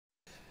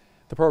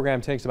The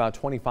program takes about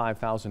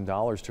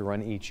 $25,000 to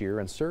run each year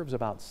and serves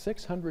about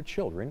 600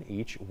 children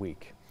each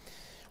week.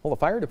 Well, the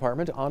fire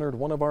department honored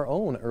one of our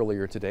own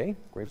earlier today.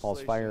 Great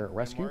Falls Fire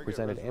Rescue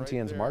presented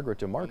MTN's Margaret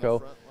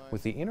DeMarco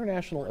with the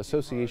International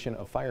Association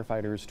of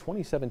Firefighters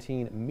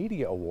 2017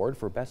 Media Award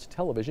for Best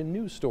Television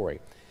News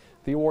Story.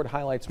 The award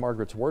highlights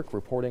Margaret's work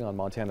reporting on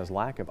Montana's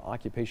lack of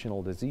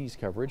occupational disease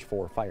coverage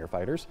for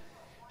firefighters.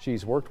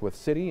 She's worked with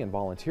city and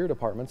volunteer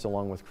departments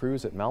along with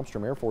crews at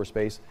Malmstrom Air Force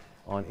Base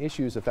on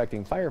issues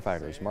affecting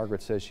firefighters.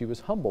 Margaret says she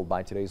was humbled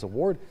by today's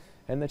award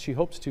and that she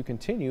hopes to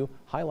continue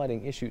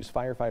highlighting issues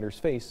firefighters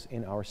face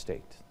in our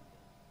state.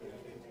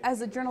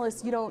 As a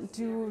journalist, you don't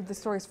do the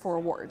stories for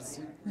awards.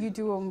 You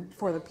do them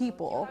for the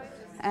people.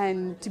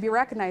 And to be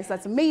recognized,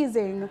 that's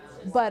amazing,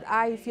 but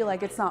I feel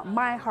like it's not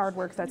my hard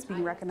work that's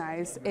being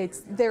recognized.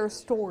 It's their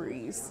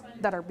stories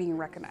that are being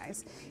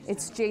recognized.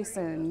 It's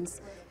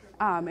Jason's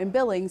in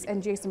Billings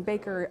and Jason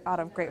Baker out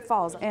of Great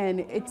Falls,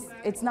 and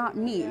it's not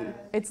me,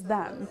 it's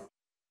them.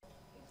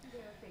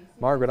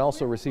 Margaret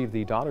also received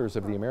the Daughters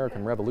of the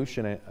American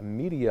Revolution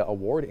Media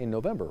Award in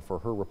November for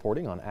her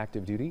reporting on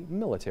active duty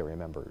military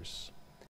members.